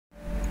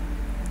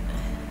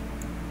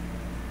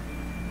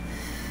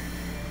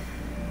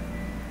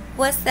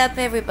What's up,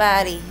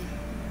 everybody?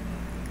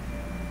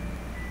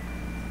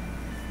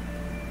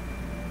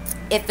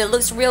 If it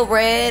looks real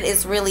red,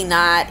 it's really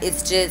not.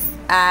 It's just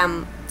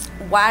I'm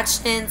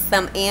watching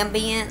some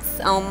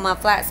Ambience on my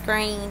flat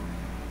screen.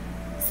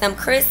 Some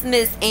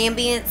Christmas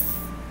Ambience.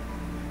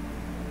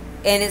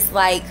 And it's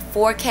like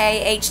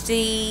 4K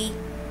HD.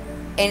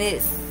 And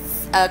it's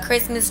a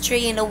Christmas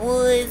tree in the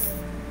woods.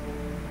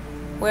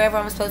 Wherever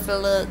I'm supposed to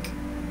look.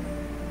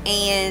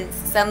 And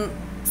some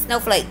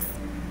snowflakes.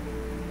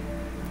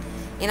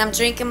 And I'm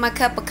drinking my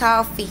cup of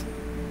coffee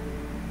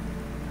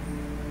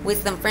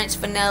with some French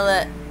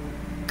vanilla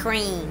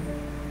cream.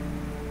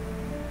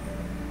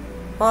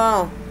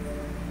 Whoa.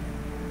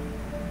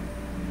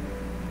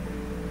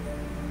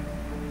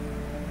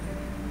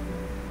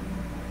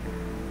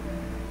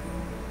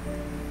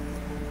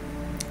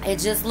 It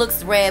just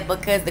looks red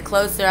because the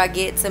closer I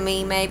get to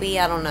me, maybe,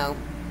 I don't know.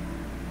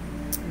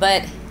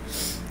 But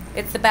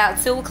it's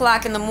about 2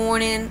 o'clock in the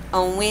morning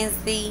on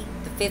Wednesday,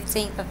 the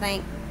 15th, I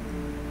think,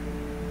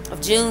 of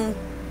June.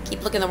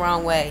 Keep looking the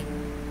wrong way.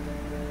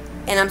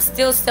 And I'm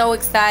still so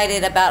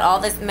excited about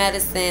all this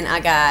medicine I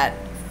got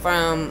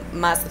from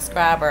my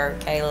subscriber,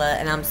 Kayla.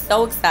 And I'm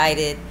so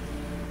excited.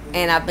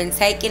 And I've been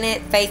taking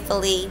it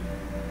faithfully.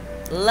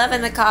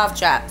 Loving the cough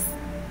drops.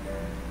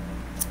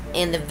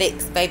 And the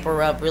Vicks Vapor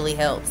Rub really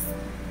helps.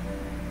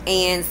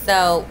 And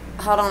so,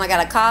 hold on, I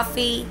got a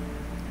coffee,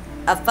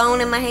 a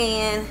phone in my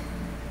hand,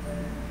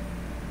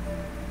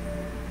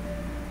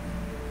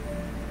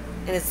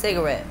 and a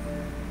cigarette.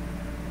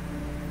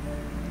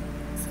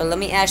 So let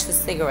me ash the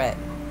cigarette.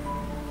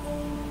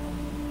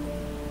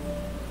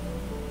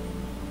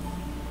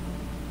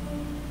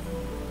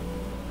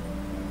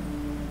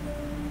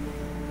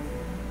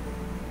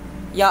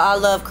 Y'all, I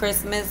love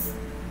Christmas.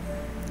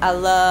 I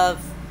love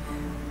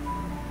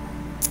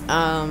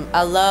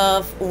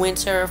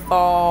winter,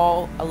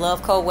 fall. I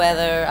love cold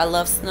weather. I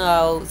love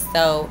snow.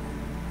 So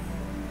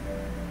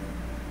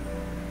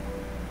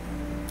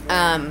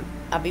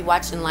I'll be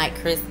watching like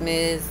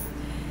Christmas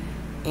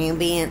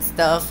ambient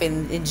stuff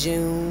in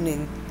June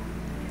and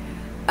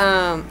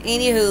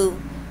anywho,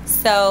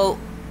 so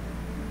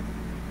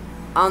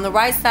on the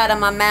right side of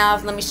my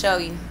mouth, let me show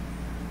you.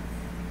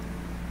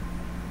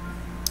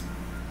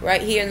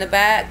 Right here in the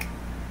back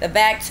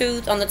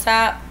tooth on the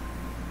top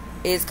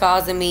is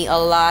causing me a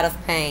lot of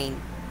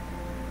pain.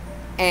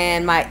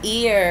 And my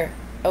ear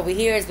over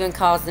here has been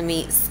causing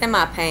me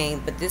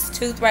semi-pain. But this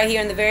tooth right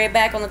here in the very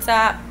back on the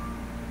top,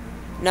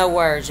 no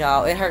words,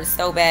 y'all. It hurts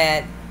so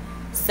bad.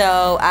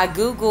 So I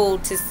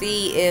Googled to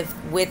see if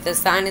with the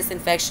sinus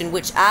infection,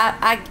 which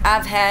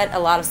I've had a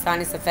lot of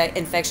sinus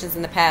infections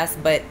in the past,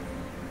 but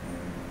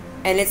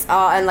and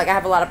like I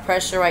have a lot of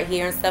pressure right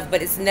here and stuff,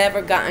 but it's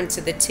never gotten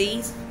to the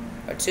teeth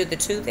or to the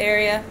tooth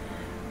area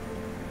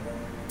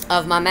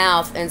of my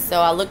mouth. And so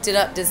I looked it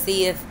up to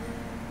see if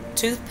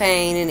tooth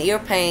pain and ear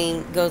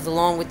pain goes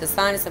along with the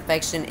sinus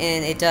infection,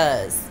 and it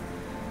does.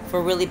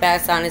 For really bad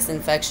sinus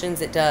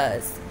infections, it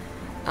does.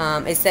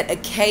 It said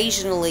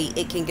occasionally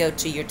it can go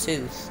to your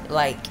tooth,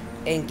 like,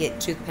 and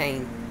get tooth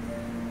pain.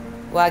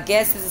 Well, I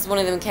guess this is one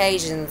of them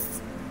occasions.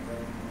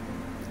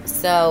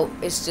 So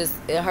it's just,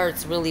 it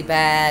hurts really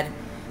bad.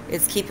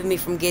 It's keeping me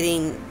from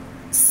getting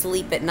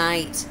sleep at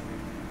night.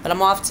 But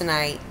I'm off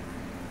tonight.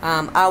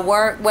 I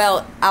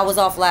was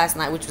off last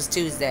night, which was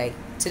Tuesday.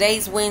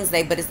 Today's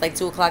Wednesday, but it's like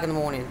 2 o'clock in the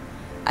morning.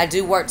 I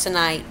do work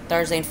tonight,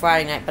 Thursday and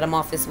Friday night, but I'm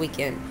off this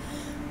weekend.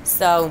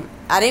 So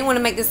I didn't want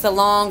to make this a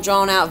long,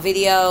 drawn-out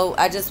video.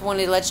 I just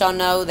wanted to let y'all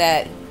know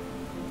that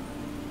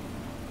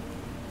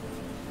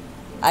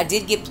I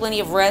did get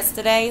plenty of rest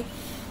today.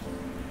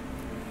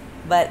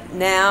 But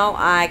now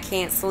I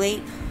can't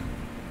sleep.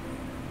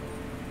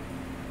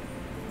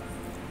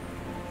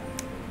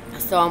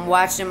 So I'm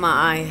watching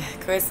my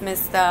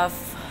Christmas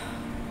stuff.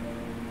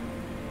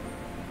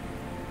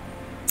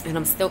 And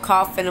I'm still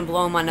coughing and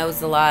blowing my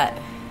nose a lot.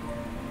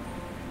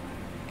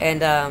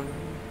 And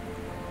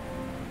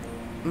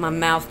my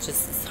mouth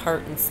just is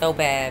hurting so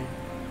bad.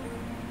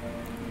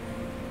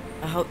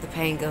 I hope the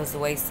pain goes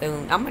away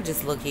soon. I'm going to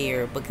just look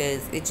here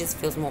because it just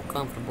feels more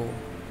comfortable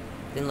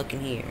than looking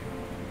here.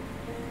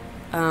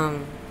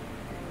 Oh.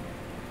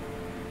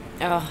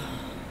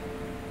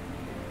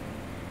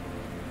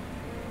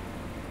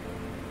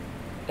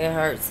 It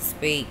hurts to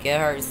speak. It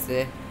hurts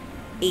to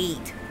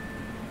eat.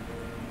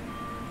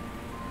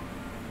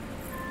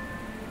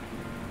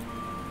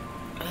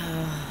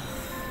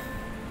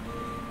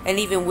 And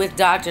even with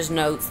doctor's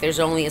notes, there's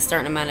only a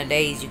certain amount of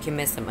days you can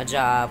miss a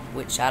job,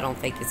 which I don't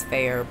think is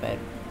fair, but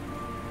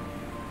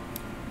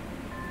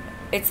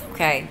it's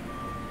okay.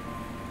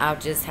 I'll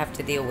just have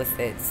to deal with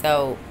it.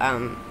 So,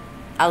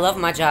 I love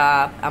my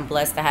job. I'm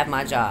blessed to have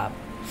my job.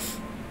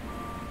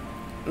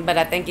 But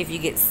I think if you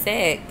get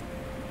sick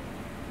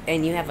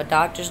and you have a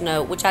doctor's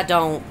note, which I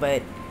don't,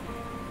 but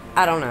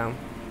I don't know.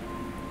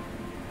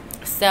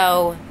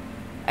 So,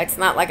 it's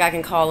not like I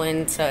can call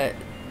in to,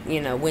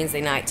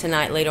 Wednesday night,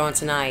 tonight, later on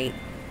tonight.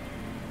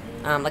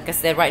 Like I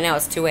said, right now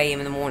it's 2 a.m.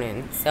 in the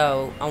morning,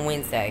 so on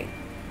Wednesday.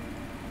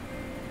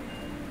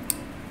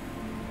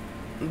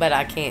 But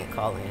I can't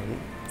call in.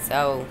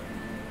 So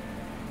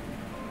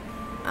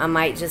I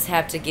might just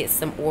have to get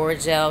some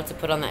Orajel to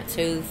put on that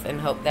tooth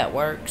and hope that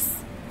works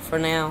for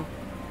now.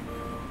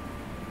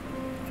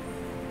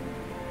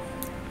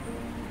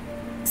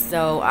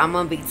 So I'm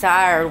gonna be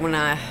tired when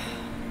I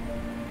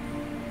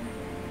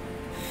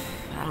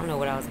don't know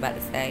what I was about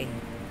to say.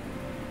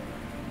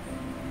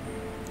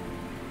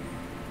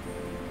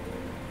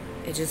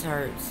 It just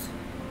hurts.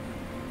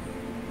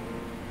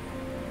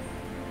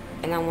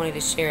 And I wanted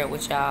to share it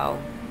with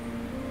y'all.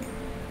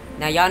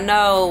 Now y'all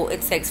know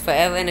it takes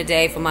forever and a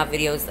day for my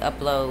videos to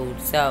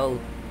upload. So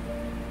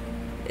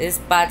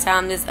by the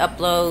time this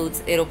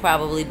uploads, it'll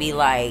probably be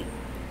like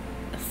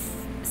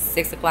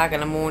 6 o'clock in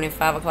the morning,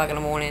 5 o'clock in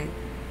the morning.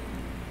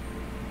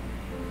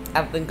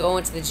 I've been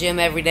going to the gym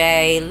every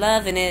day,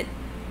 loving it.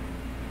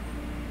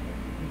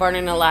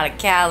 Burning a lot of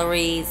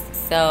calories.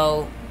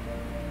 So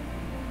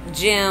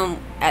gym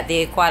at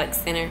the aquatic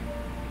center.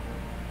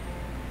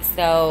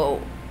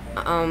 So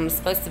I'm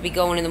supposed to be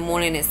going in the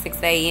morning at 6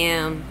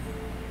 a.m.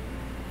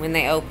 when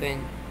they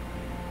open.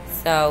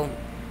 So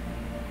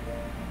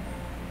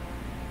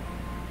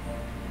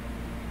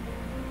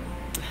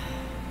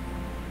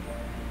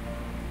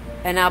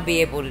and I'll be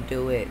able to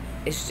do it.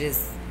 It's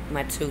just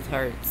my tooth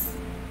hurts.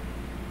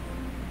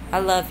 I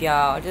love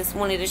y'all. I just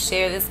wanted to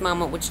share this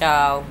moment with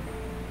y'all.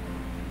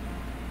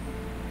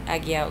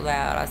 Aggie out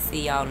loud. I'll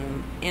see y'all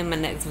in my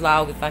next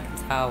vlog if I can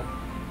talk.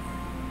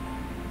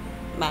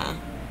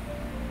 Bye.